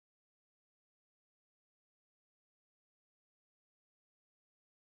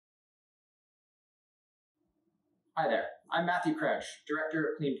Hi there, I'm Matthew Crouch, Director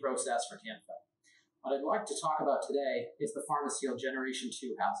of Clean Process for Camfil. What I'd like to talk about today is the Pharmaseal Generation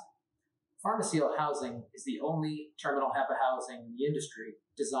 2 housing. Pharmaseal housing is the only terminal HEPA housing in the industry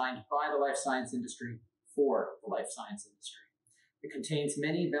designed by the life science industry for the life science industry. It contains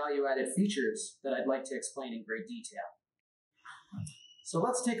many value-added features that I'd like to explain in great detail. So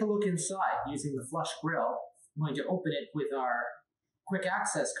let's take a look inside using the flush grill. I'm going to open it with our quick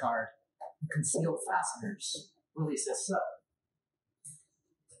access card and concealed fasteners. Release as so.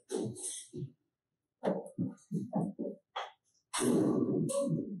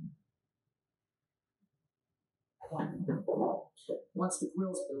 Once the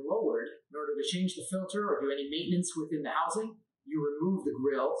grill's been lowered, in order to change the filter or do any maintenance within the housing, you remove the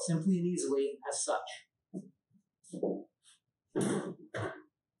grill simply and easily as such.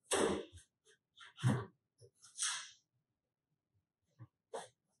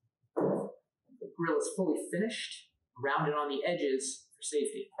 The grill is fully finished, rounded on the edges for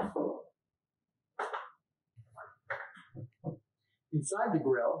safety. Inside the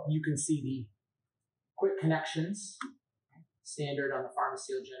grill, you can see the quick connections, standard on the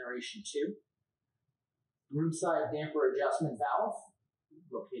Pharmaseal Generation 2. Room side damper adjustment valve,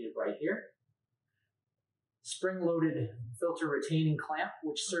 located right here. Spring-loaded filter retaining clamp,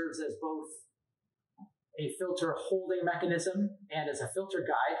 which serves as both a filter holding mechanism and as a filter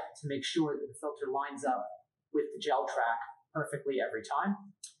guide to make sure that the filter lines up with the gel track perfectly every time.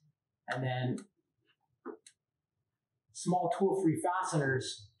 And then small tool-free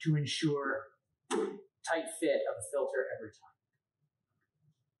fasteners to ensure tight fit of the filter every time.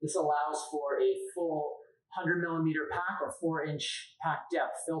 This allows for a full 100 millimeter pack or 4-inch pack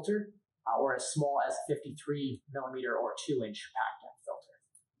depth filter, or as small as 53 millimeter or 2-inch pack depth filter.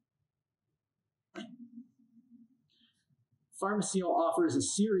 Pharmaseal offers a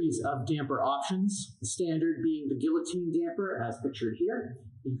series of damper options, the standard being the guillotine damper as pictured here.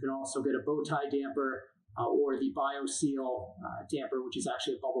 You can also get a bow tie damper or the BioSeal damper, which is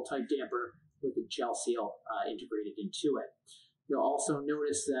actually a bubble type damper with a gel seal integrated into it. You'll also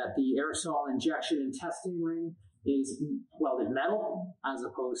notice that the aerosol injection and testing ring is welded metal as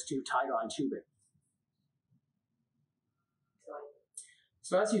opposed to tied-on tubing.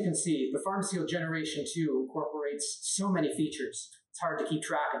 So as you can see, the Pharmaseal Generation 2 incorporates so many features. It's hard to keep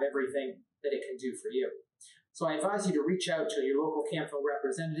track of everything that it can do for you. So I advise you to reach out to your local Camfil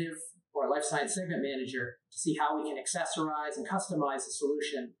representative or life science segment manager to see how we can accessorize and customize the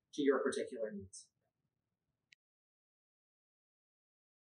solution to your particular needs.